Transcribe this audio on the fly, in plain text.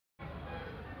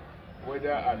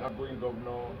whether an outgoing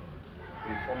governor,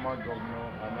 a former governor,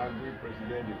 an outgoing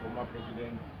president, a former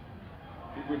president.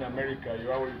 People in America, you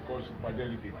have what you call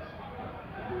superdelegates.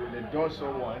 They will endorse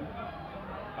someone,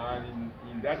 and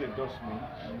in that endorsement,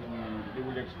 they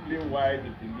will explain why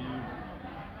they believe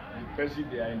the person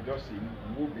they are endorsing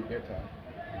will be better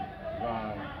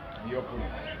than the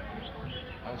opponent.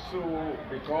 And so,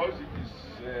 because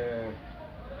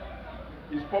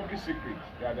it's public secret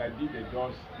that I did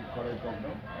endorse the current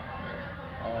governor,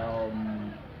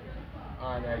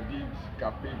 and I did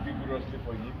campaign vigorously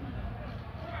for him.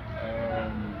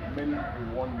 Many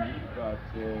people warn me that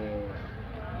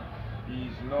he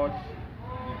is not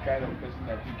the kind of person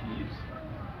I think he is.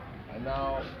 And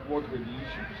now, what were the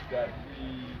issues that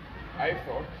I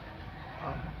thought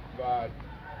that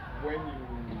when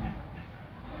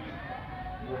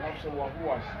you have someone who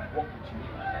has worked with you,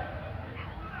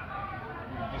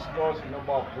 you discuss a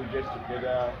number of projects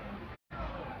together,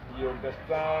 you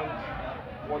understand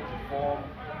what to form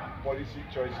policy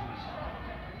choices,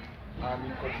 and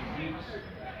he contributes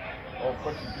or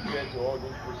contributed to all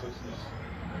those processes.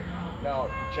 Now,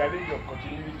 the challenge of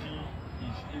continuity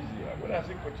is easier. When I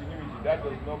say continuity, that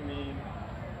does not mean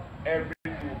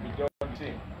everything will be done the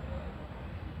same.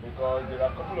 Because there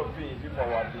are a couple of things, if I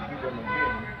were to do them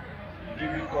again,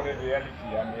 given current reality,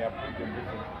 I may approach them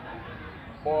differently.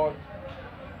 But,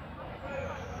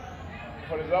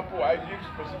 for example, I give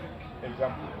specific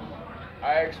examples.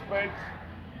 I expect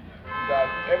that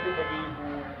everybody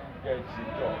who gets a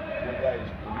job, whether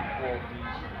it's political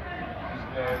office,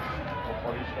 business,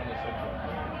 corporation, etc.,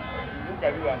 you look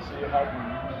at it and say, how do you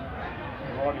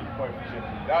run it more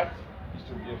efficiently? That is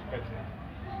to be expected.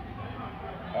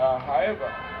 However,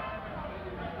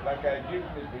 like I gave a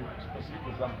specific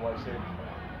example, I said,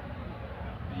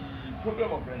 the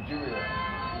problem of Nigeria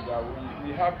is that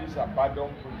we have these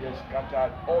abandoned projects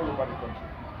scattered all over the country.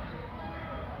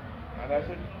 And I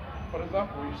said, for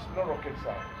example, it's not rocket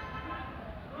science.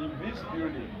 In this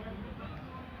building,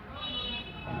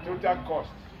 the total cost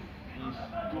is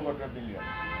 200 million.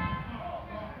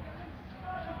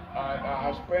 And I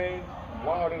have spent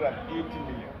 180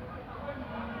 million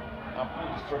and put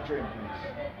the structure in place.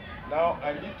 Now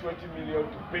I need 20 million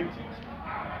to paint it.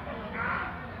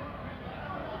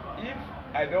 If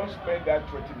I don't spend that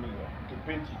 20 million to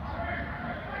paint it,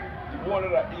 the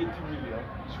 180 million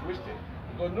is wasted.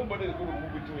 Because nobody is going to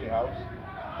move into a house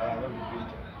that has not been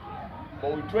painted. But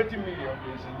with 20 million,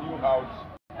 there is a new house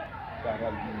that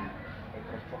has been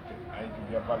constructed and it will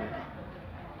be available.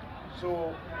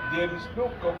 So there is no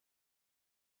government.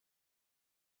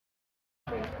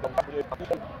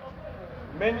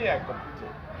 Many are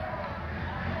completed.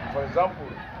 For example,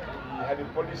 we had a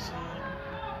policy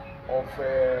of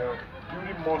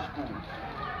building more schools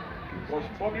because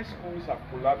public schools have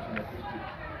collapsed in the state.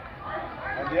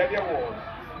 And the idea was,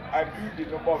 I built the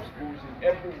number of schools in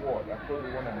every ward across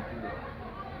the one and the two world.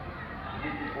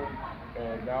 People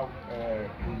now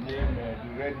name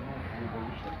the Red Roof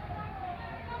Revolution.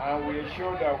 And we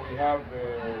ensure that we have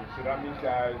ceramic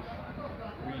tiles,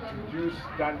 we introduce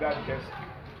standard desk,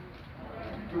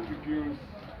 2 pupils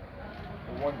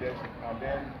for 1 desk, and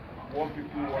then 1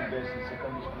 pupil, 1 desk in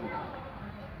secondary school.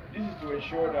 This is to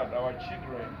ensure that our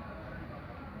children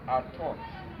are taught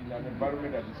in an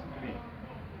environment that is clean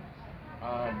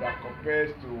and that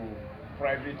compares to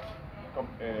private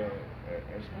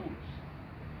schools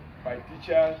by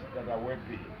teachers that are well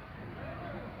paid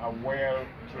and well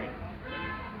trained.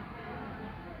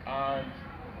 And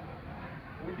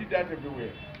we did that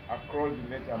everywhere across the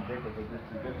length and breadth of the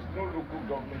district. There is no local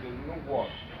government, there is no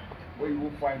ward where you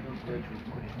will find those graduates.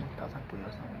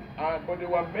 But there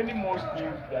were many more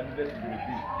schools that needed to be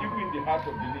rebuilt, even in the heart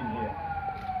of Benin here,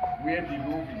 where the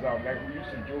roof is out. Like we used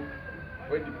to joke,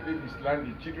 when the plane is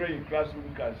landing, children in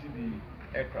classroom can see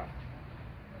the aircraft.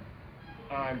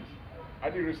 And I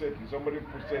think recently somebody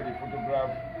posted a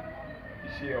photograph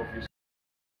this year of a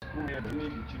school where the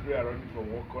children are running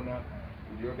from one corner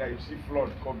to the other. You see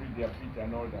flood covering their feet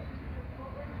and all that.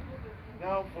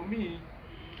 Now for me,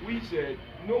 we said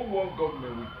no one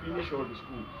government will finish all the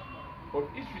schools. But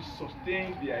if we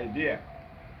sustain the idea,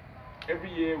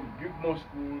 every year we build more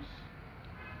schools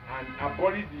and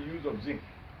abolish the use of zinc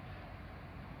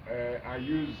and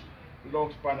use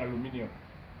long span aluminium,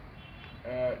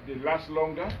 they last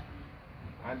longer.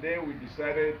 And then we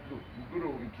decided we're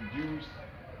going to introduce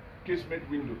casement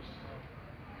windows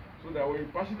so that when you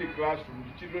pass in the classroom,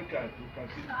 the children you can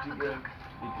see the children,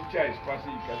 the teacher is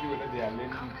passing, you can see whether they are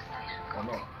learning or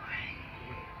not.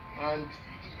 And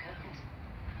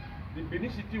the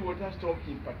Benin City water storm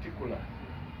in particular,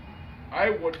 I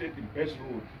wanted the best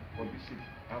road for the city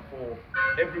and for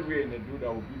everywhere in the road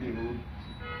that will be the road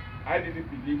I didn't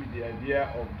believe in the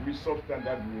idea of doing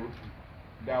substandard roads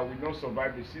that will not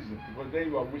survive the season, because then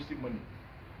you are wasting money.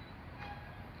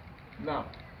 Now,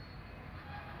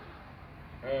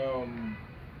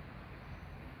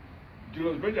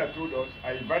 Julius Berger told us,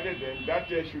 I invited them, that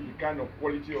tells you the kind of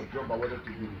quality of job I wanted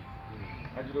to do.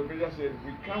 And Julius Berger said,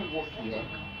 we can't work here,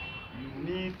 you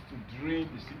need to drain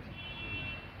the city.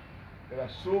 There are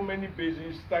so many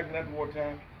basins, stagnant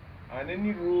water, and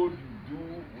any road you do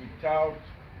without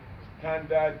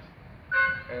standard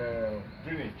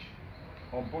drainage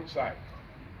on both sides.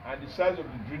 And the size of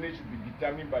the drainage will be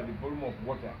determined by the volume of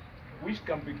water, which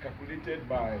can be calculated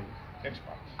by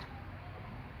experts.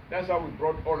 That's how we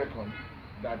brought Oregon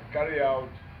that carry out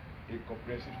a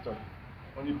comprehensive study,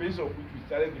 on the basis of which we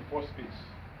started the first phase.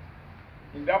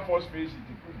 In that first phase, it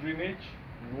includes drainage,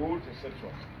 roads, etc.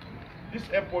 This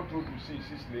airport road you see is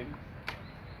 6 lane.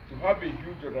 To have a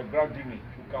huge underground drainage,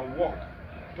 you can walk,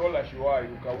 tall as you are,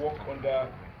 you can walk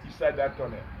inside that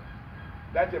tunnel.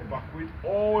 That evacuates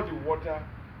all the water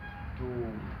to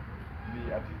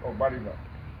the Oba River.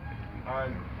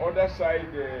 And other side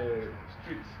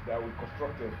streets that we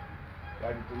constructed,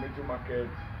 like the Tomato Market,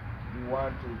 the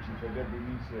one to Chief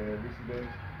Edebini's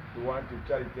residence, the one to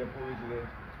Charlie Temple residence,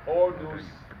 all those,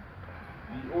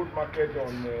 the old market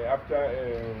on after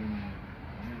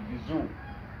the zoo.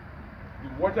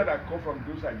 The water that comes from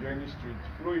those adjoining streets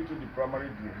flow into the primary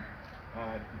drain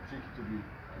and it takes to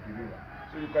the river.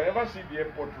 So you can never see the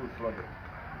airport road flooded.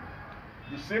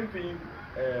 The same thing,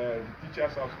 the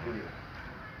teacher's house area.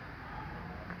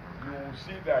 You will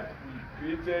see that we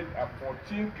created a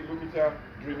 14-kilometer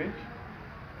drainage,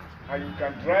 and you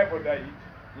can drive under it.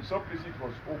 In some places it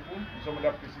was open, in some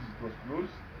other places it was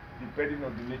closed, depending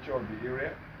on the nature of the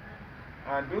area.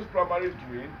 And those primary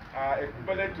drains are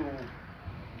equivalent to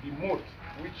the moat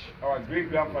which our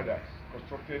great-grandfathers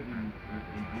constructed in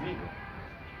Benin.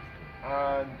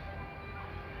 And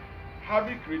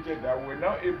having created that, we're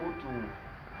now able to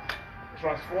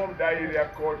transform that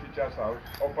area called Teacher's House,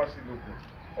 Upper Siloko,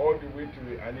 all the way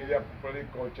to an area popularly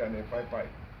called Channel 55.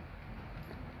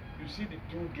 You see the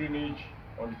two drainage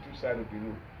on the two sides of the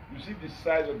road. You see the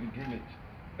size of the drainage.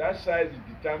 That size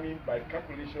is determined by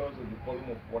calculations of the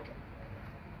volume of water.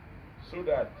 So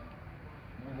that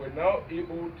we were now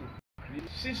able to create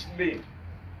 6 lanes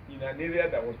in an area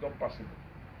that was not passable,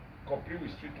 complete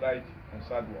with street lights and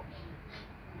sidewalks.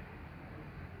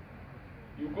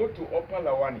 You go to Upper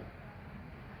Lawani,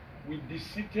 we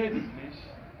deseated the place,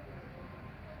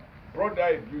 brought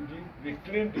down a building,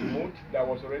 reclaimed the moat that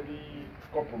was already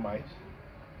compromised.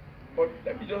 But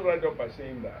let me just round up by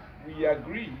saying that we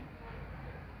agree,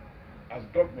 as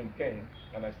government can,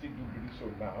 and I still do believe so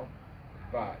now,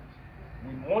 that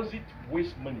we mustn't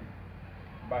waste money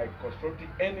by constructing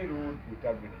any road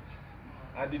without drainage.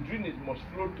 And the drainage must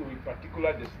flow to a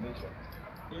particular destination,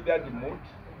 either the moat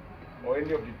or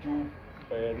any of the two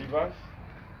rivers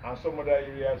and some other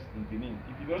areas in Benin.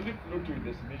 If it doesn't flow to a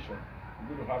destination,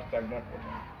 we're going to have stagnant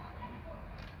water.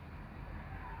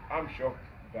 I'm shocked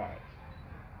that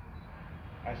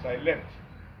as I left,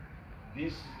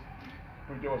 this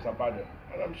project was abandoned.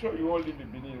 And I'm sure you all live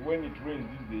in Benin. When it rains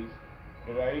these days,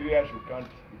 there are areas you can't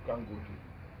go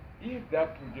to. If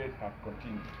that project had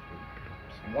continued,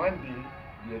 one day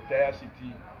the entire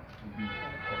city will be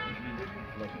completely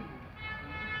flooded.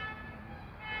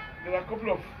 There are a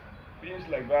couple of things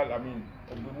like that. I mean,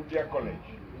 Ogbumudia College,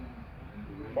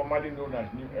 formerly known as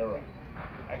New Era.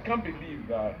 I can't believe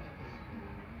that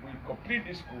we complete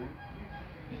this school.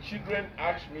 The children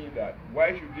ask me that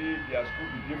why should their school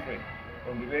be different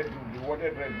from the red roof, the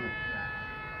watered red roof.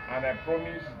 And I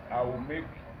promise I will make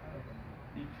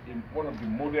it in one of the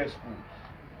model schools.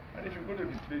 And if you go to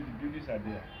the place, the buildings are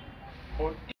there.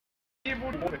 But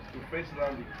even to first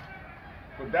round it,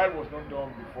 but that was not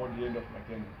done before the end of my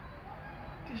tenure.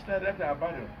 Things like that are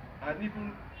abandoned. And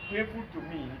even painful to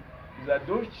me is that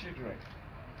those children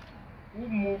who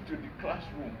moved to the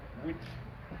classroom with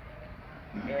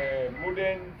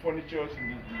modern furniture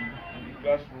in the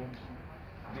classrooms,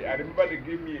 I remember they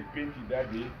gave me a painting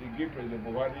that day. They gave President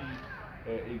Buhari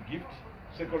a gift.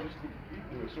 Secondary school,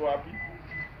 they were so happy.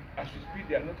 As we speak,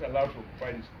 they are not allowed to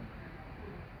occupy the school.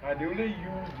 And they only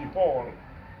use the hall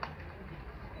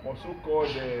for so-called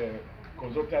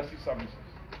consultancy services.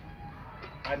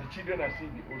 And the children are still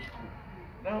in the old school.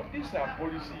 Now, these are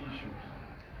policy issues.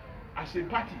 As a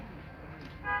party,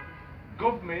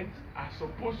 government are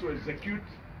supposed to execute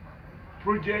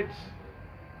projects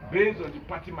based on the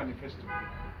party manifesto.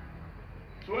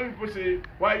 So when people say,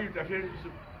 why are you interfering?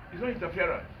 It's not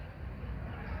interference.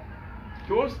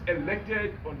 Those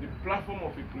elected on the platform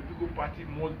of a political party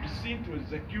must be seen to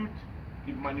execute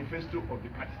the manifesto of the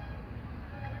party.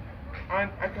 And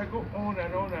I can go on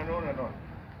and on and on and on.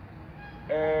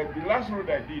 The last road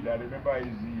I did, I remember, is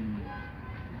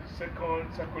the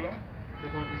second circular.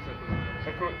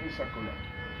 Second circular.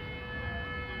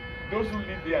 Those who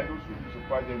live there and those who live so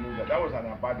far, they know that that was an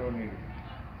abandoned area.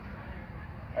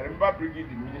 I remember bringing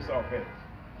the Minister of Health.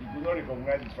 He could not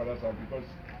recognize his father's house because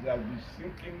they had been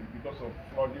sinking because of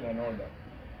flooding and all that.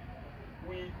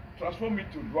 We transformed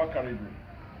it to dual carriageway.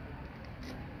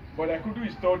 But I couldn't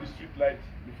install the street light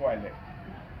before I left.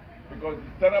 Because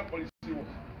the standard policy was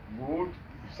road,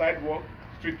 sidewalk,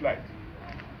 street light.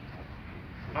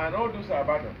 And all those are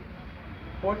abandoned.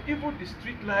 But even the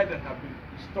street light that have been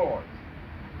installed,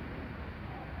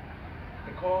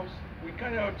 because we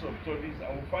carry out some studies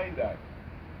and we find that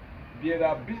there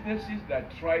are businesses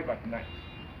that thrive at night.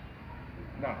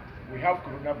 Now, we have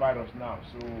coronavirus now,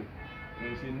 so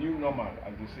there is a new normal,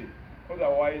 as they say.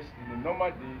 Otherwise, in a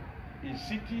normal day, a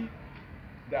city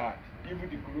that even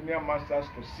the colonial masters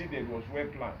considered was well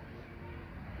planned,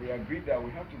 we agreed that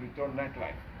we have to return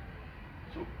nightlife.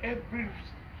 So every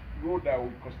road that we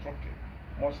constructed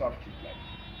must have street lights.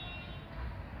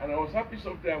 And I was happy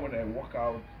sometimes when I walk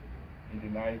out in the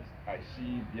night, I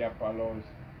see beer parlors,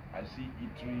 I see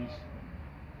eateries,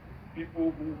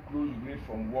 people who close late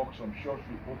from work, some shops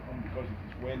will open because it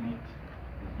is well lit.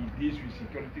 It deals with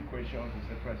security questions,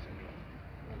 etc., etc.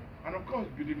 And of course,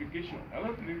 beautification. A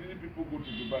lot of people go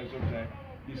to Dubai sometimes,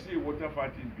 they see a water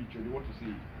fountain picture, they want to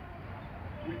see it.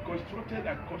 We constructed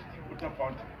a acoustic water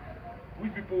fountain,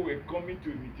 which people were coming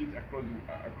to imitate across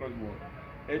the world.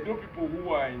 And those people who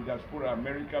are in diaspora,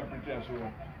 America, Britain, and so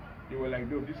on, they were like,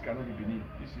 no, this cannot be Benin.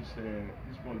 This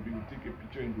must be, we'll take a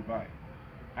picture in Dubai.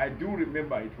 I do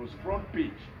remember it was front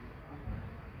page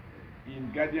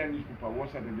in Guardian newspaper one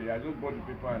Saturday. I just bought the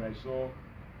paper and I saw,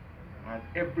 and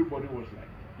everybody was like,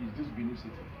 is this Benin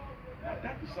City? Now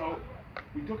that is how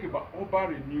we talk about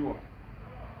urban renewal.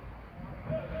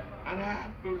 And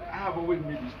I have always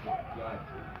made this point that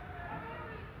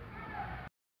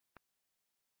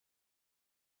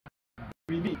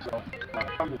we need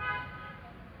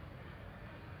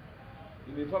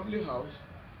in a family house,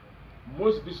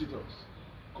 most visitors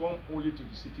come only to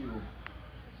the city room.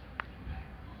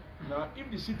 Now, if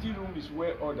the city room is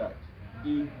well ordered,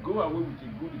 they go away with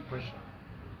a good impression.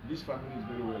 This family is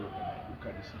very well organized. Look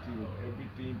at the city room,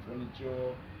 everything,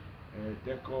 furniture,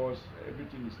 decors,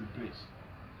 everything is in place.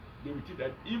 They will think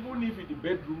that even if in the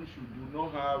bedrooms you do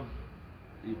not have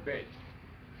a bed,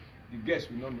 the guests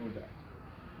will not know that.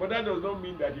 But that does not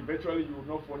mean that eventually you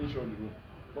will not furnish all the room.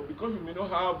 But because you may not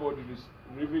have all the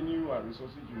revenue and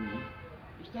resources you need,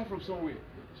 you start from somewhere.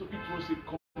 So it was a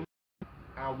common,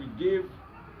 and we gave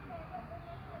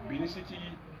Benin City,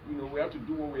 we have to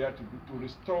do what we have to do to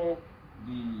restore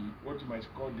what you might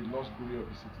call the lost glory of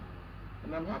the city.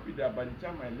 And I'm happy that by the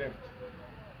time I left,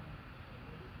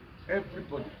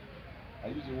 everybody, I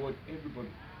use the word everybody,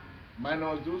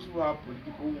 minus those who are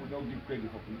political, who will not give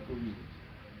credit for political reasons,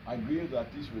 agree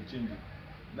that this will change it.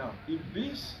 Now, if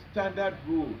this standard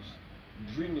rules,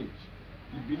 drainage,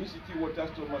 the Benin City Water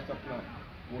Store Master Plan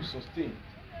was sustained,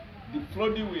 the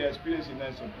flooding we are experiencing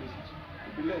in some places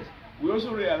will be less. We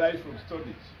also realize from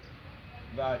studies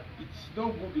that it's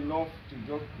not good enough to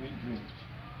just create drainage.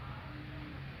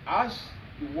 As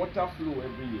the water flow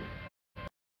every year,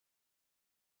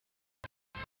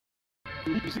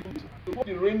 before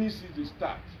the rainy season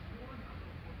starts,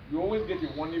 you always get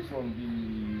a warning from the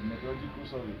meteorological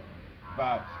survey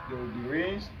that there will be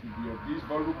rains, it will be of this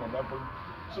volume or that volume.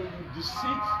 So you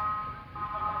deseat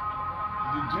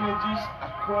the drainages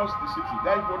across the city.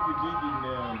 That's what we did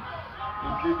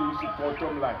in place they used to call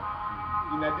Tom Line.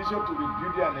 In addition to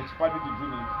rebuilding and expanding the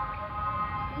drainage,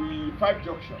 we pipe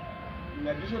junction. In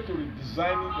addition to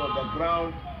redesigning the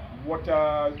underground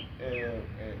water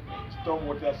storm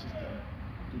water system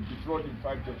to defraud in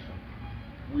pipe junction,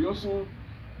 we also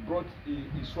brought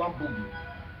a swamp bogey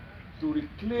to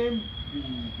reclaim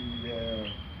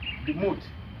the moat,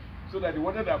 so that the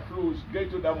water that flows gets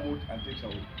into that moat and takes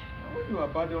away. Now, when you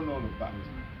abandon all of that,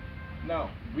 now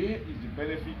where is the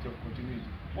benefit of continuity?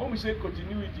 When we say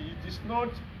continuity, it is not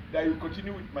that you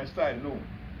continue with my style, no.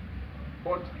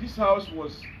 But this house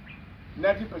was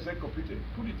 90% completed.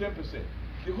 Put it 10%.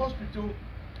 The hospital,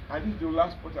 and this is the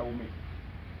last point I will make.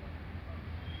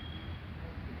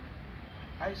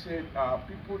 I said,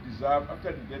 people deserve,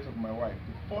 after the death of my wife,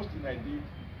 the first thing I did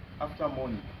after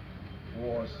mourning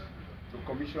was to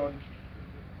commission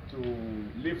to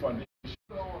lay foundation.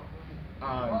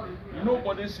 And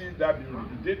nobody sees that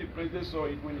building. The day the president saw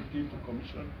it when he came to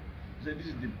commission, he said, this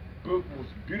is the most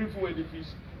beautiful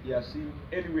edifice he has seen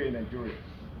anywhere in Nigeria.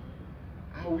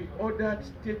 And we ordered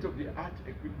state-of-the-art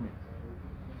equipment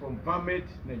from Vermed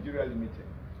Nigeria Limited.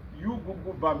 You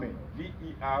Google Vermed,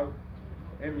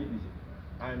 V-E-R-M-E-D,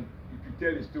 and if you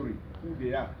tell the story, who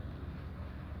they are.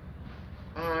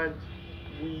 And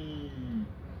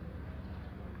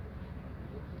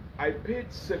I paid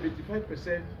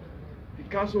 75%, the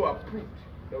council approved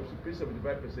that we should pay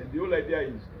 75%. The whole idea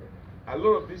is, a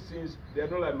lot of these things, they are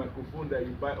not like microphone that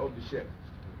you buy off the shelf.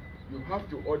 You have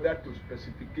to order to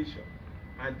specification,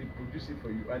 and they produce it for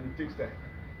you, and it takes time.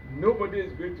 Nobody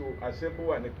is going to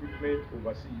assemble an equipment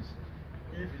overseas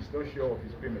if he's not sure of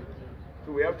his payment.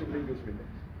 So we have to make those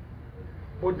payments.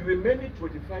 But the remaining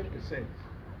 25%,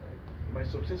 my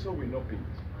successor will not pay it.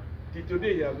 Till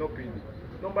today, he has not paid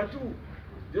it. Number two,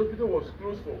 the hospital was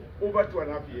closed for over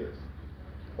 2.5 years.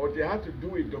 Or they had to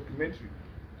do a documentary.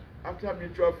 After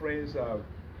mutual friends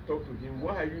talked to him,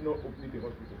 why are you not opening the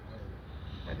hospital?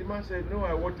 And the man said, no,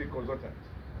 I want a consultant.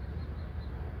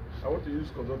 I want to use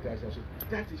consultants. I said,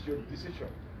 that is your decision.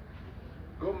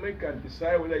 Government can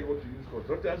decide whether you want to use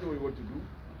consultants or what you want to do.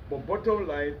 But bottom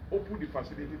line, open the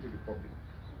facility to the public.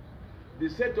 They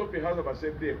set up a House of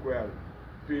Assembly inquiry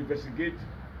to investigate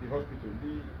the hospital.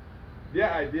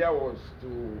 Their idea was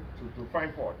to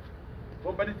find fault.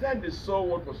 But by the time they saw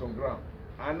what was on ground,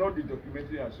 and not the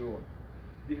documentary and so on,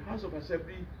 the House of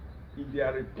Assembly, in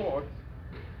their report,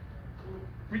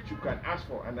 which you can ask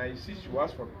for, and I insist you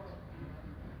ask for it,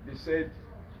 they said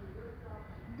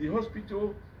the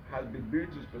hospital has been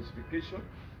built to specification,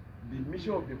 the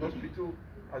mission of the hospital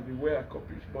has been well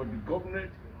accomplished, but the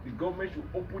government should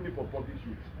open it for public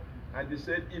use. And they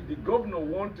said if the governor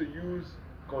wants to use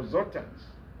consultants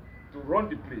to run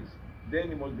the place, then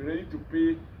he must be ready to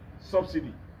pay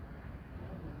subsidy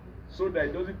so that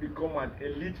it doesn't become an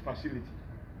elite facility,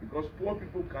 because poor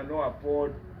people cannot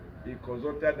afford a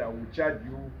consultant that will charge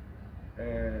you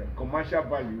commercial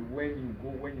value when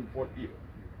you fall ill.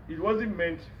 It wasn't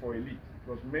meant for elite, it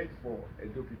was meant for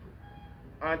Edo people.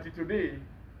 Until today,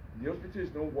 the hospital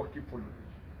is not working fully.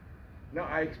 Now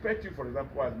I expect you, for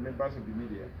example, as members of the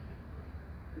media,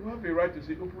 you have a right to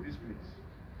say, open this place.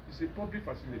 It's a public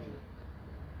facility.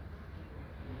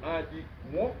 And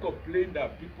the one complaint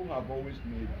that people have always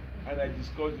made, and I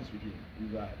discussed this with you,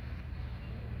 is that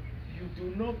you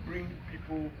do not bring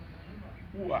people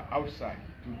who are outside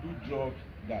to do jobs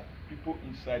that people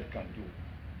inside can do.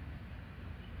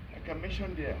 Like I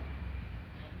mentioned there,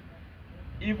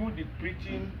 even the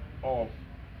printing of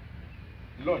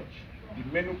lunch, the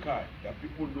menu card that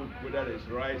people look, whether it's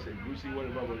rice, egusi,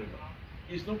 whatever,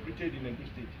 it's not printed in Edo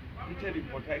State, printed in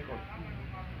Port Harcourt.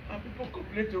 And people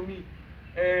complain to me,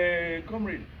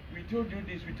 comrade, we told you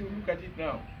this, we told you, look at it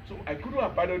now. So I couldn't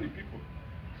abandon the people,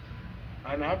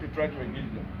 and I have to try to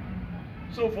engage them.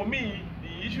 So for me,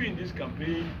 the issue in this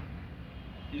campaign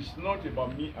is not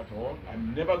about me at all.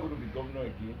 I'm never going to be governor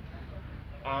again.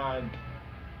 And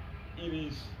it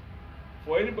is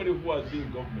for anybody who has been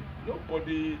in government,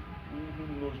 nobody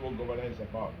who knows what governance is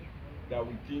about, that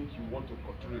we think you want to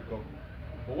control a government.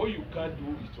 But what you can't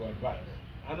do is to advise,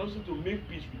 and also to make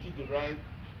peace within the rank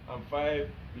and file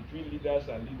between leaders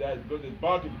and leaders, because there's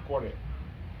bound to be quarrel.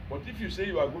 But if you say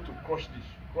you are going to crush this,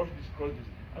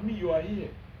 I mean, you are here.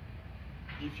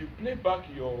 If you play back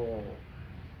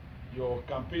your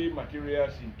campaign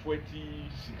materials in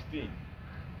 2016,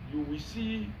 you will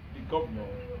see the governor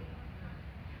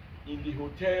in the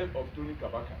hotel of Tony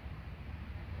Kabaka,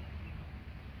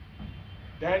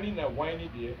 dining and whining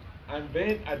there, and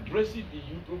then addressing the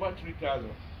youth, over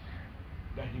 3,000,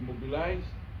 that he mobilized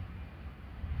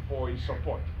for his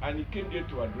support, and he came there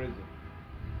to address them.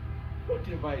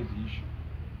 Whatever is the issue,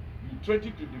 you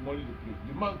threaten to demolish the place,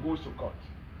 the man goes to court.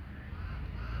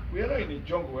 We are not in a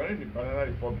jungle, we are in a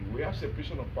banana republic. We have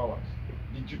separation of powers.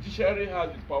 The judiciary has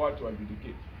the power to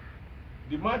adjudicate.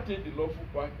 The man take the lawful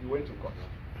part, he went to court.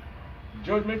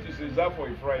 Judgment is reserved for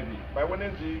a Friday. By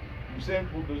Wednesday, you send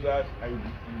bulldozers and you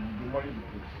demolish the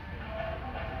place.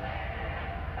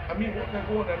 I mean, what can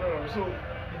go on and on? So,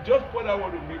 just what I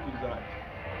want to make is that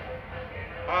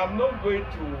I'm not going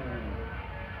to,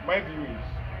 my view is,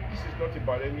 this is not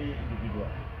about any individual.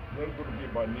 It's not going to be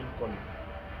about name calling.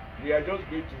 We are just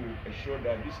going to ensure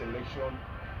that this election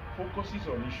focuses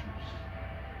on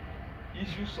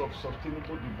issues of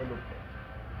sustainable development.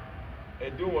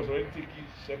 Edo was already taking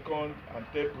second and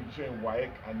third position in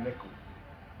WAEC and NECO.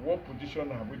 What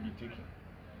position have we been taking?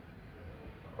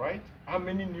 Right? How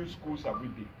many new schools have we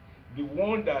built? The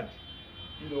one that,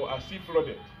 are still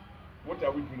flooded. What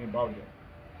are we doing about them?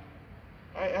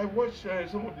 I watched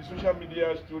some of the social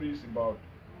media stories about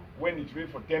when it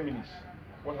rained for 10 minutes,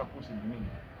 what happens in the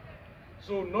minute.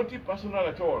 So nothing personal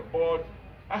at all, but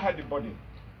I had the burden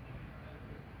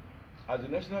as the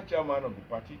national chairman of the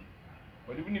party,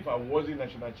 But even if I was a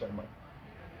national chairman,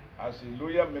 as a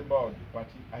loyal member of the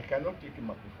party, I cannot take a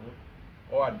microphone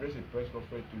or address a press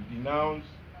conference to denounce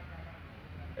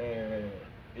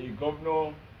a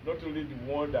governor, not only the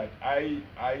one that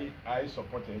I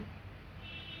supported,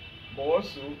 but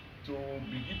also to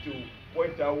begin to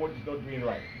point out what is not doing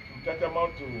right. It will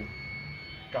tantamount to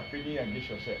campaigning against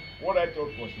yourself. What I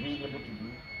thought was reasonable to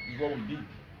do is what we did.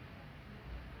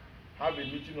 Have a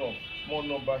meeting of small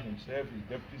number himself, his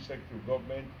deputy secretary of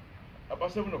government,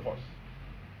 about 7 of us,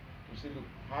 to say, look,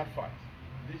 hard fact,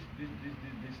 this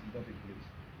is not a place.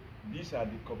 These are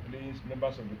the complaints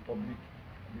members of the public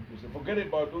need to say. Forget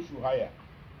about those you hire,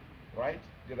 right?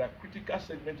 There are critical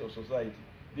segments of society.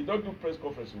 They don't do press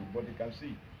conferences, but they can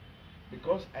see.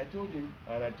 Because I told him,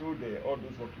 and I told all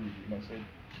those working with him, I said,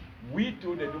 we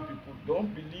told the new people,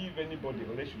 don't believe anybody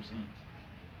unless you see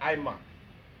it. IMAC.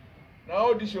 Now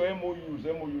all these your MOUs,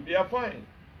 they are fine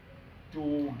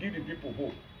to give the people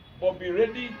hope. But be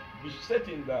ready, be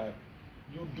certain that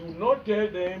you do not tell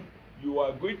them you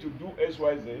are going to do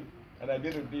XYZ, and at the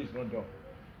end of the day it's not done.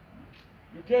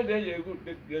 You tell them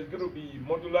there's going to be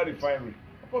modular refinery.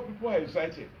 But people are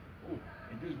excited. Oh,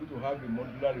 it is good to have a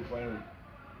modular refinery.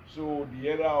 So the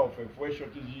era of fuel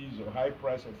shortages or high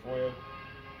price of oil,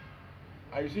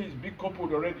 and you see it's been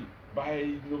coupled already.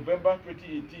 By November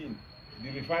 2018,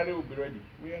 the refinery will be ready.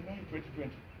 We are now in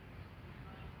 2020.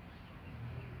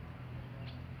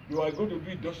 You are going to do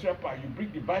industrial park. You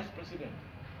bring the vice president.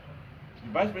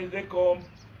 The vice president come,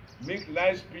 make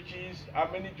nice speeches, how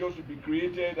many jobs will be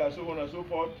created, and so on and so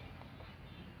forth.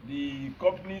 The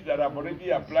companies that have already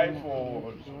applied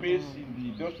for space in the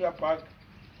industrial park,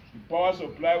 the power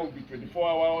supply will be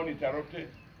 24-hour uninterrupted.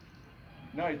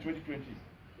 Now it's 2020.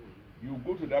 You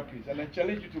go to that place, and I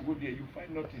challenge you to go there, you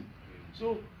find nothing.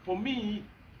 So for me,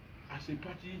 as a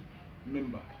party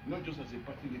member, not just as a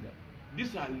party leader,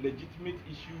 these are legitimate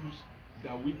issues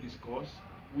that we discuss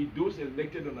with those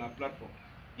elected on our platform.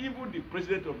 Even the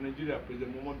president of Nigeria,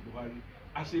 President Muhammadu Buhari,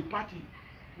 as a party,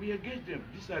 we engage them.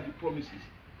 These are the promises.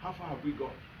 How far have we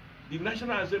gone? The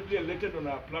National Assembly elected on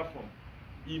our platform,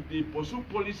 if they pursue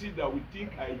policies that we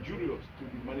think are injurious to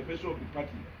the manifesto of the party,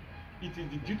 it is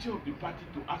the duty of the party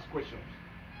to ask questions.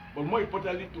 But more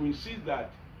importantly, to insist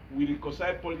that we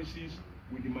reconcile policies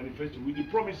with the manifesto, with the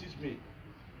promises made.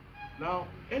 Now,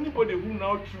 anybody who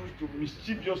now chooses to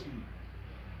mischievously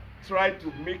try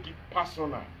to make it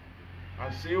personal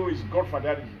and say, oh, it's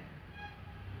godfatherism,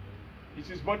 it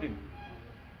is burden.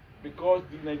 Because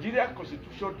the Nigerian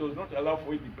constitution does not allow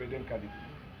for independent candidates.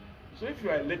 So if you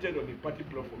are elected on the party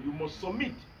platform, you must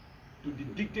submit to the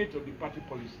dictate of the party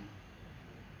policy.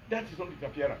 That is not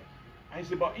interference. And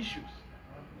it's about issues.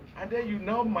 And then you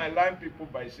now malign people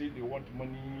by saying they want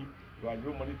money, you have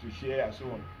no money to share, and so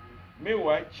on.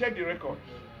 Meanwhile, check the records.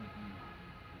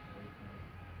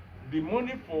 The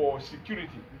money for security,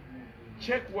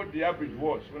 check what the average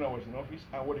was when I was in office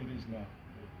and what it is now.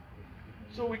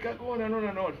 So we can go on and on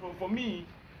and on. For me,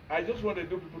 I just want to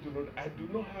do people to know that I do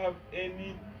not have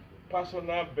any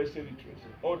personal vested interest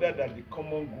other than the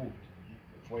common good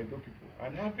for Edo people.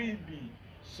 And having been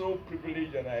so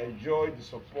privileged and I enjoy the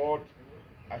support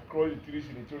across the 3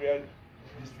 senatorial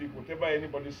districts, whatever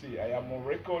anybody say, I am on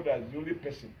record as the only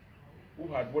person who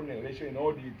had won an election in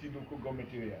all the 18 local government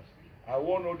areas. I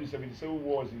won all the 77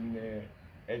 wards in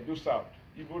Edo South,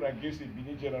 even against the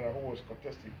Benin general who was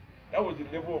contesting. That was the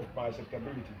level of my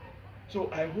acceptability.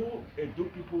 So I hold Edo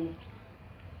people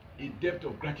a debt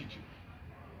of gratitude.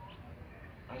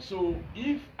 And so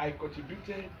if I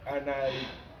contributed and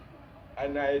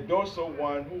I endorsed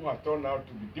someone who had turned out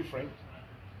to be different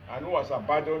and who has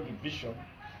abandoned the vision,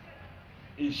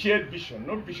 a shared vision,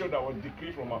 not vision that was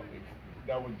decreed from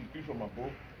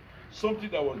above, something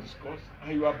that was discussed,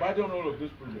 and you abandon all of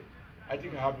those projects, I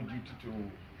think I have a duty to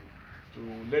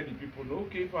let the people know,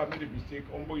 okay, if I made a mistake,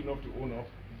 humble enough to own up,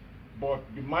 but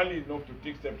be manly enough to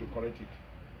take steps to correct it.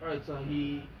 All right, so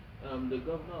the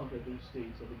governor of Edo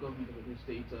State, or the government of Edo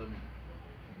State,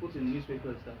 put in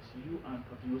newspapers that you and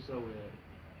Kapinosa were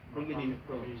bringing in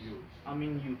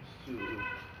youths to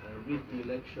rig the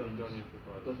election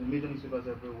because the major newspapers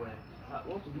everywhere.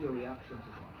 What would be your reaction to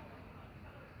that?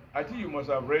 I think you must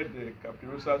have read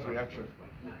Kapinosa's reaction.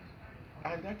 Yes.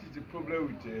 And that is the problem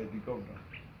with the governor.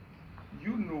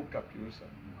 You know Kapinosa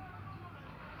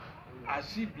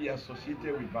as he be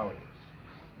associated with violence.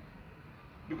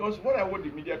 Because what I want the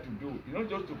media to do is not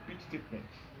just to pitch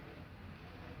statements.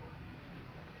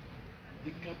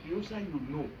 The Kapinosa you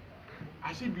know,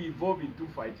 as he be involved into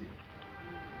fighting.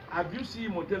 Have you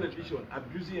seen him on television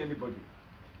abusing anybody?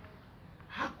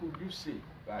 How could you say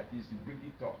that he's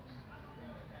bringing thoughts?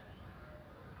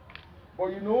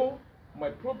 But you know, my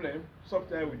problem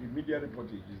sometimes with the media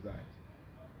reportage is that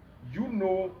you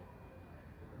know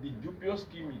the dubious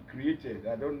scheme he created.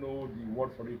 I don't know the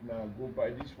word for it now. Go by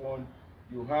this one.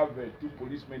 You have 2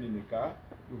 policemen in a car.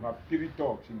 You have 3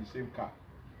 thugs in the same car,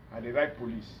 and they write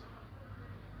police.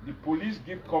 The police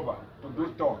give cover to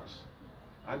those thugs,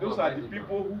 and those are the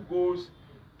people who goes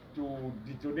to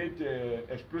detonate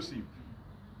explosive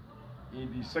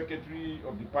in the secretary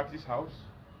of the party's house,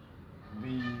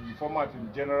 the former attorney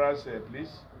general's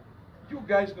place. You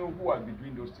guys know who are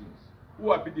between those things,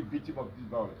 who have been the victim of this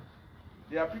violence.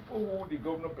 There are people who the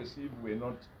governor perceived were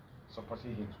not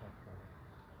supporting him.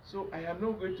 So I am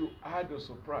not going to add or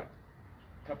subtract.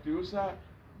 Capiosa,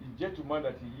 the gentleman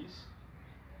that he is,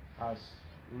 has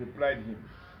replied him.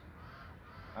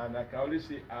 And I can only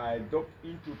say I adopt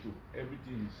into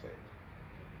everything he said.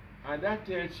 And that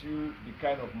tells you the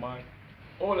kind of man.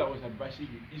 All I was advising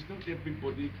you is not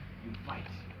everybody you fight.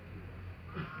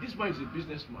 This man is a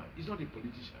businessman, he's not a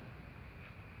politician.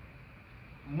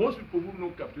 Most people who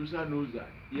know Capiosa knows that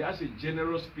he has a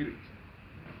generous spirit.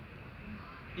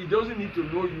 He doesn't need to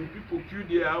know you. People queue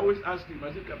there. I always ask him,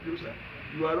 I say, Capiosa,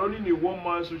 you are running a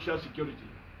one-man social security.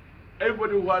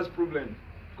 Everybody who has problems,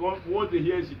 what they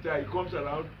hear is he comes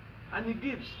around and he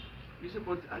gives. He said,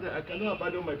 but I cannot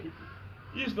abandon my people.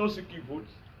 He is not seeking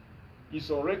votes. He's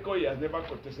on record, he has never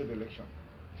contested the election.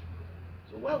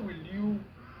 So why will you,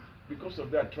 because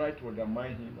of that, try to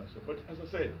undermine him? But as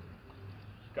I said,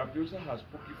 Capiosa has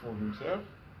spoken for himself,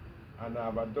 and I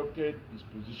have adopted his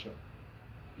position.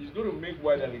 He's going to make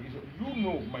wild allegations. You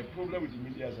know my problem with the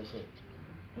media, as I said.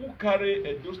 Who carry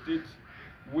Edo State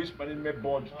Waste Management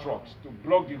Board trucks to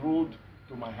block the road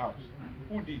to my house?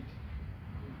 Who did?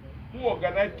 Who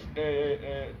organized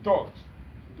talks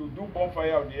to do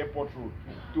bonfire on the airport road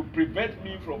to prevent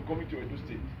me from coming to Edo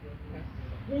State?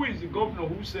 Who is the governor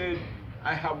who said,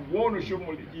 I have warned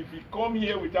Oshiomhole, if he come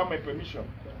here without my permission,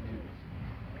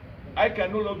 I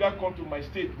can no longer come to my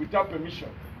state without permission?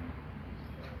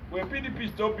 When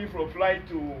PDP stopped me from flying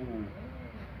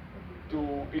to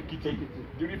Ekiti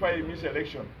during Fayemi's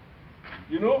election,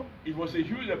 you know, it was a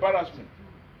huge embarrassment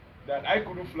that I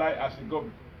couldn't fly as a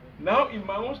governor. Now in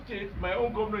my own state, my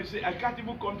own governor is saying, I can't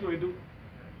even come to Edo.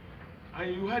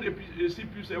 And you had a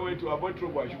CPU say, well, to avoid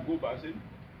trouble, I should go back. I said,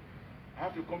 I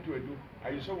have to come to Edo.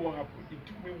 And you saw what happened. It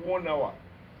took me 1 hour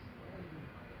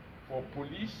for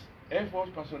police, Air Force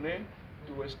personnel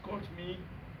to escort me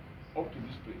up to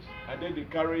this place. And then they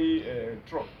carry a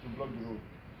truck to block the road.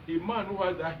 A man who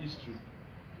has that history.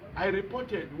 I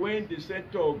reported when they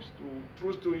sent thugs to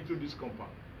throw stone into this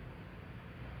compound.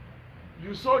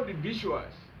 You saw the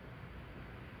visuals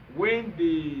when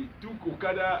they took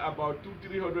Okada, about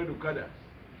 200-300 Okadas,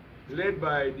 led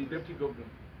by the deputy governor,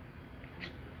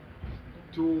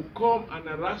 to come and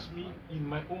harass me in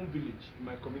my own village, in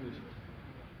my community.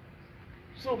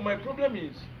 So my problem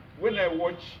is, when I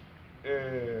watch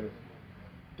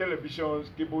televisions,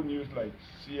 cable news like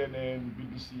CNN,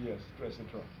 BBC,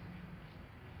 etc.,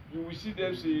 you will see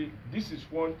them say, this is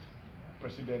what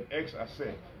President X has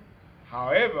said.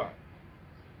 However,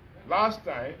 last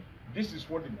time, this is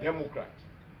what the Democrats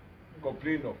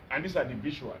complained of, and these are the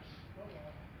visuals.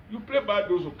 You play back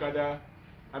those Okada,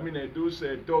 those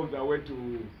dogs that went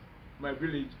to my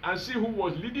village, and see who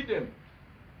was leading them.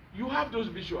 You have those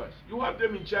visuals. You have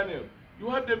them in Channel. You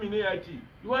have them in AIT.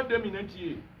 You have them in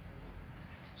NTA.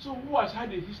 So who has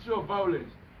had a history of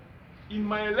violence? In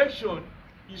my election,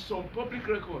 is some public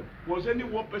record. Was any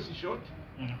one person shot?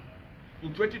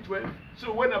 In 2012?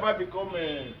 So when have I become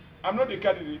I'm not a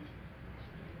candidate.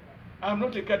 I'm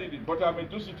not a candidate, but I'm a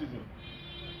Edo citizen.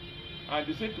 And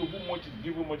they say to whom much is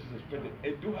given, much is expected.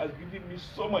 Edo has given me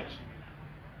so much.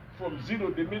 From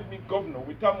zero, they made me governor.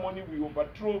 Without money, we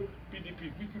overthrow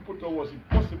PDP, which people thought was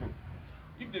impossible.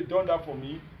 If they've done that for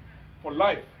me, for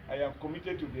life, I am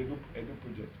committed to the Edo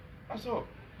project. That's all.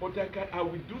 But I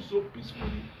will do so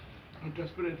peacefully and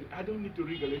transparently. I don't need to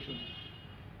rig elections.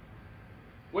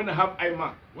 When I have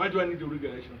IMAC, why do I need to rig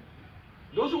elections?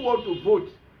 Those who want to vote,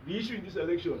 the issue in this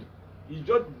election is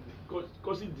just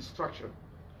causing distraction.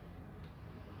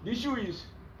 The issue is,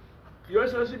 Your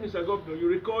Excellency, Mr. Governor, you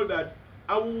recall that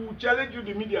I will challenge you,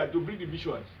 the media, to bring the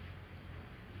visuals.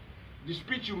 The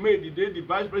speech you made the day the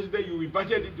Vice President, you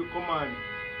invited him to come and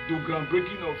do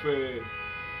groundbreaking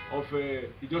of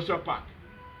industrial park.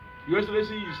 Your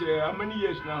Excellency is how many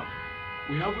years now?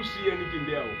 We haven't seen anything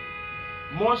there.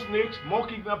 More snakes, more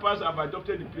kidnappers have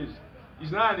adopted the place.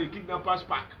 It's now a kidnappers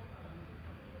park.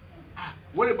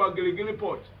 What about Gelegele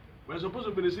Port? We're supposed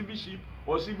to be receiving ship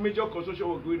or see major construction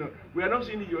work going on. We are not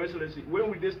seeing it, Your Excellency. When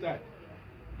will they start?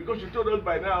 Because you told us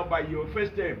by now, by your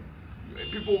first term,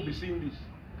 people will be seeing this.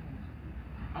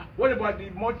 What about the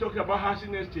more talking about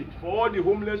housing estate for all the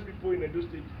homeless people in Edo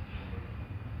State?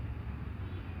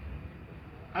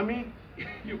 I mean,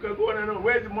 you can go on and on.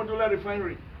 Where is the modular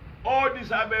refinery? All these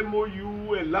have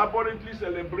MOU, elaborately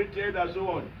celebrated, and so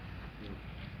on.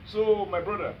 So, my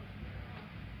brother,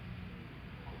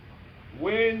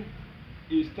 when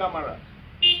a stammerer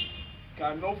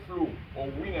cannot flow or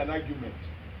win an argument,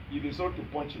 he resort to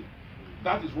punching.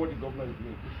 That is what the government is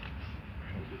doing.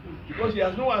 Because he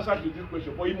has no answer to this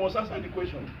question, but he must answer the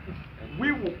question.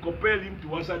 We will compel him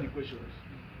to answer the questions.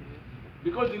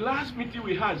 Because the last meeting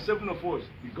we had, 7 of us,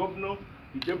 the governor,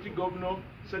 the deputy governor,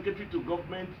 secretary to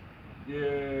government,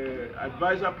 the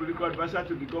advisor, political advisor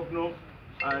to the governor,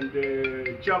 and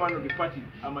the chairman of the party,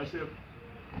 and myself,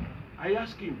 I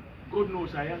asked him, God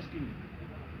knows I asked him,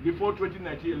 before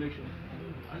 2019 election,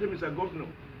 I said, Mr. Governor,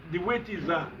 the way it is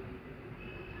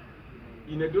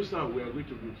in Edo South we are going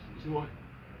to lose. He said, what?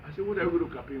 I said, what are we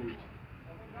going to campaign with?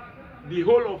 The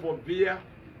whole of Obia,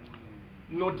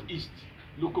 Northeast,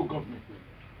 local government.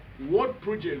 What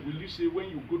project will you say when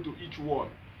you go to each ward?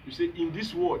 You say, in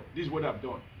this ward, this is what I've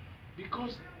done.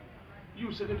 Because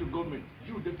you, secretary to government,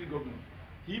 you, deputy governor,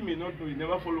 he may not know, he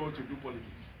never follow what to do politics.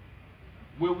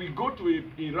 When we go to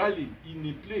a rally in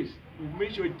a place, we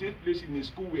make sure it takes place in a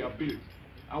school we have built.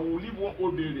 And we'll leave one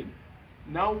old building.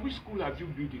 Now, which school have you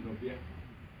built in Obia?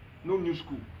 No new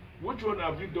school. Which one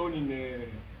have you done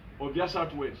in Obia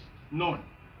Southwest? None.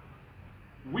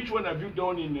 Which one have you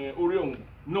done in Oshiomhole?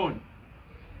 None.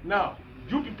 Now,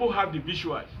 you people have the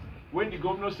visuals. When the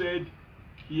governor said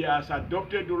he has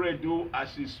adopted Oredo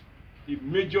as a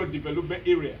major development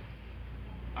area,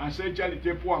 and said Charlie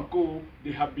Tepo and Co,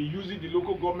 they have been using the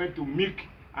local government to make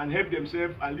and help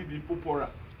themselves and leave the people poorer.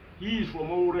 He is from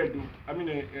Oredo, I mean,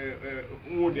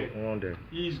 Nwode.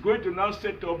 He is going to now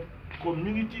set up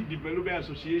community development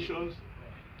associations.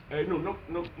 He's going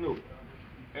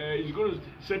to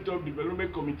set up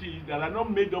development committees that are not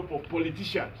made up of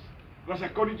politicians. Because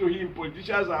according to him,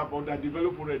 politicians are about that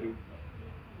develop Oredo.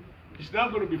 It's now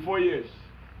going to be 4 years,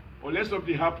 unless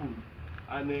something happens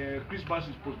and Christmas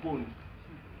is postponed.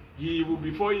 He will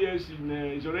be 4 years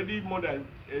it's already more than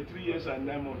 3 years and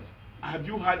 9 months. Have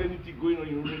you had anything going on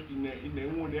in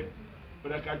Nwode?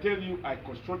 But I can tell you, I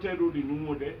constructed road in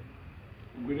Nwode.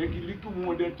 We little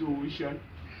Nwode to Ishan.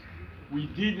 We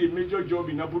did a major job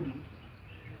in Abudu.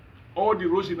 All the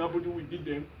roads in Abudu, we did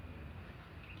them.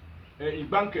 In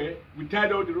Banke, we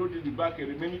tied all the roads in the Banke,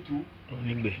 remaining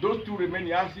 2. Those 2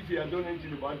 remaining, asked if he had done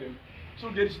anything about them. So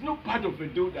there is no part of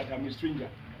Edo that I'm a stranger.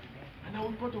 And I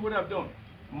will report to what I've done.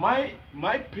 My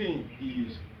pain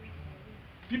is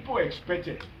people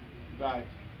expected that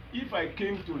if I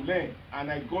came to learn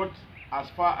and I got as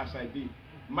far as I did,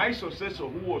 my successor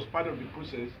who was part of the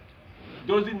process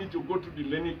doesn't need to go through the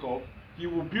learning curve. He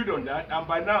will build on that, and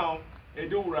by now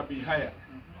Edo will have been higher.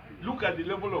 Look at the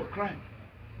level of crime.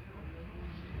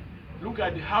 Look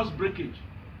at the house breakage.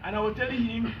 And I was telling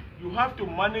him, you have to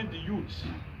manage the youths.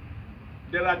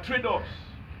 There are trade-offs.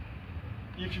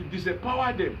 If you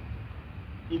disempower them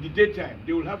in the daytime,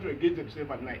 they will have to engage themselves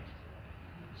at night.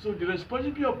 So the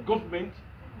responsibility of government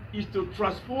is to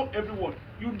transform everyone.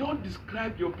 You don't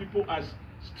describe your people as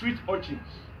street urchins.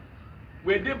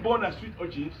 Were they born as street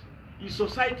urchins? It's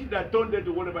society that turned them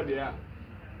to whatever they are.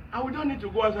 And we don't need to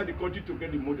go outside the country to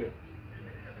get the model.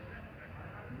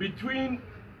 Between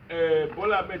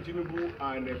Bola Ahmed Tinubu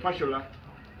and Fashola,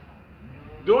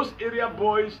 those area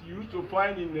boys you used to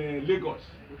find in Lagos.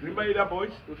 Remember area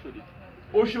boys?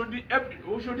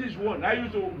 Oshodi is one. I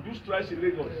used to do strikes in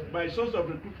Lagos. My source of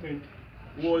recruitment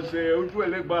was Oju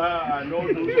Elegba and all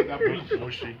those on the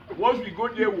bridge. Once we go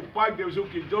there, we park there, we say,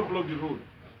 okay, don't block the road.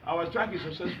 Our strike is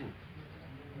successful.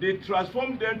 They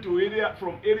transformed them to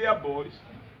from area boys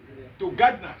to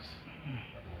gardeners.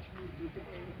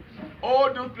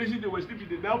 All those places they were sleeping,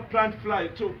 they now plant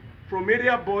flies. So from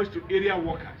area boys to area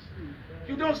workers.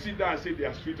 You don't sit down and say they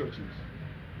are street urchins.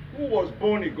 Who was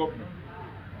born a governor?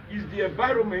 It's the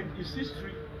environment, it's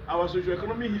history, our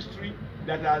socio-economic history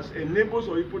that has enabled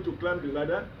some people to climb the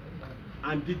ladder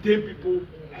and detain people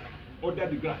under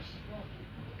the grass.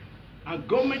 And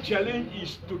government challenge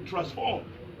is to transform.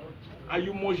 And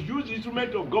you must use the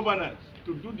instrument of governance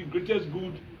to do the greatest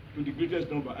good to the greatest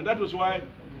number. And that was why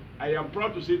I am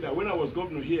proud to say that when I was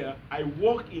governor here, I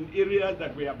worked in areas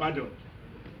that were abandoned.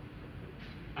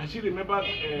 I still remember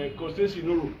Constance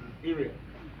Inoro area.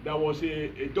 That was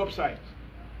a job site.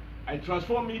 I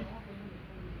transformed it,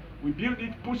 we built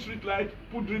it, put street light,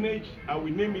 put drainage, and we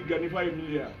named it Ganifa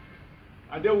Emilia.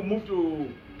 And then we moved to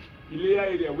Ilea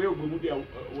area where Ogomudia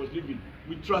was living.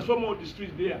 We transformed all the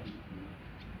streets there.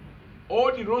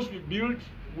 All the roads we built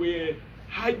were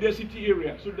high density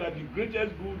areas so that the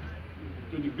greatest good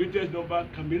to the greatest number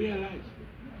can be realized.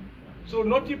 So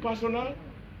nothing personal,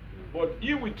 but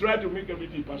if we try to make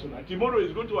everything personal, tomorrow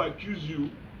is going to accuse you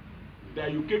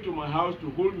that you came to my house to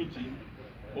hold meeting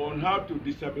on how to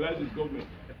destabilize this government.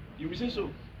 You will say so.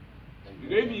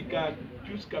 If he can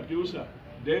choose Capiosa,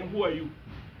 then who are you?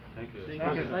 Thank you.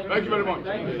 Thank you very much.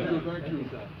 Thank you.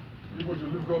 People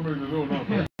should leave government alone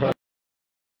now.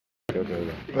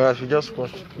 Well, if you just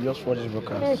watch this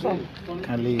broadcast,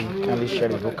 kindly share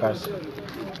the broadcast,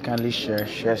 kindly share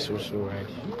also, right?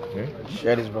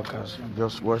 Share this broadcast,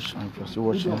 just watch, and if you're still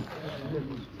watching,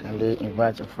 kindly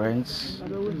invite your friends,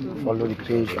 follow the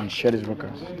page and share this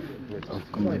broadcast of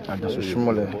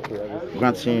Oshiomhole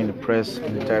granting the press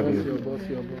an interview.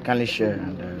 Kindly share,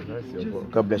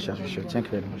 and God bless you as we share.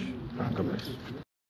 Thank you very much. God bless.